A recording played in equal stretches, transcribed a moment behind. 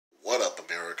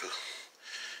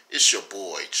It's your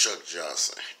boy, Chuck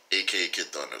Johnson, a.k.a. Kid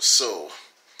Thunder. So,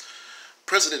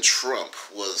 President Trump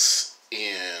was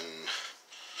in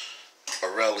a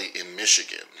rally in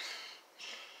Michigan.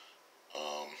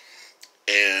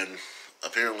 And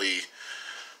apparently,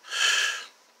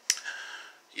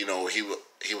 he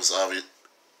was obvious,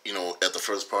 at the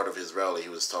first part of his rally, he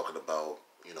was talking about,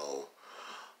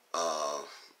 uh,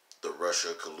 the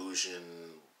Russia collusion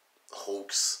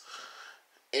hoax.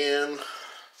 And,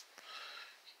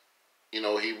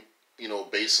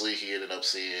 basically he ended up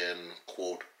saying,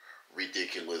 quote,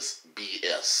 ridiculous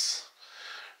BS.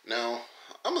 Now,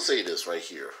 I'm gonna say this right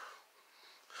here.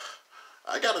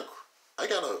 I got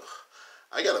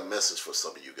a message for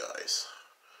some of you guys.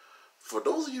 For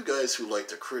those of you guys who like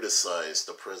to criticize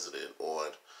the president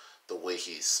on the way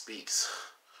he speaks,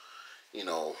 in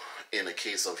the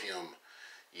case of him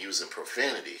using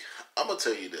profanity, I'm gonna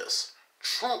tell you this: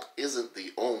 Trump isn't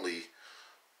the only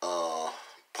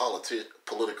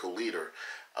political leader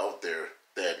out there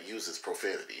that uses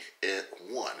profanity. And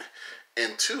one,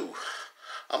 and two,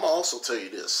 I'm gonna also tell you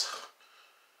this.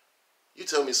 You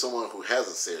tell me someone who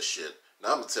hasn't said shit,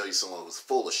 now I'm gonna tell you someone who's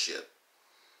full of shit.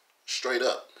 Straight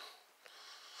up.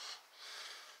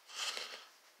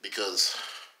 Because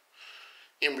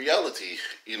in reality,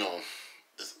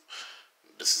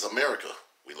 this is America.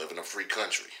 We live in a free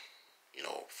country.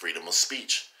 Freedom of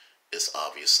speech is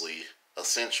obviously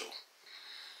essential.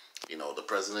 The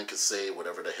president can say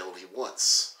whatever the hell he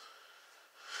wants.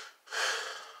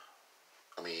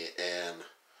 I mean, and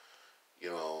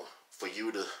for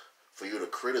you to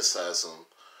criticize him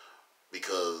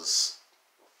because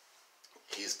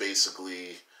he's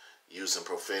basically using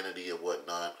profanity and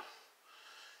whatnot,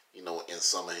 in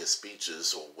some of his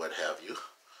speeches or what have you,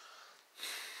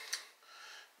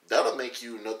 that'll make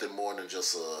you nothing more than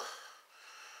just a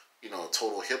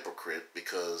total hypocrite,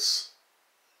 because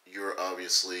you're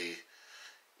obviously,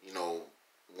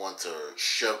 want to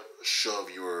shove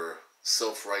your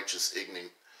self-righteous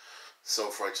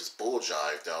bull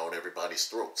jive down everybody's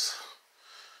throats.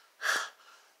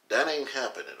 That ain't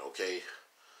happening, okay?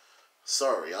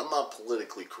 Sorry, I'm not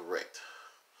politically correct.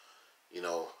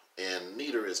 And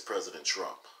neither is President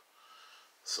Trump.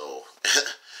 So,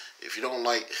 if you don't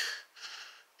like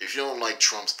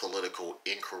Trump's political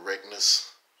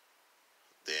incorrectness,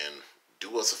 then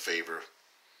do us a favor.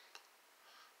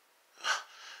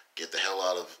 Get the hell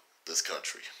out of this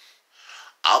country.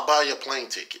 I'll buy you a plane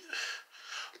ticket,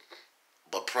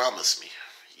 but promise me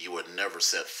you would never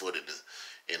set foot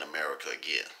in America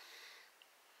again.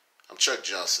 I'm Chuck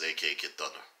Johnson, a.k.a. Kid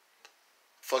Thunder.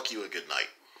 Fuck you and good night.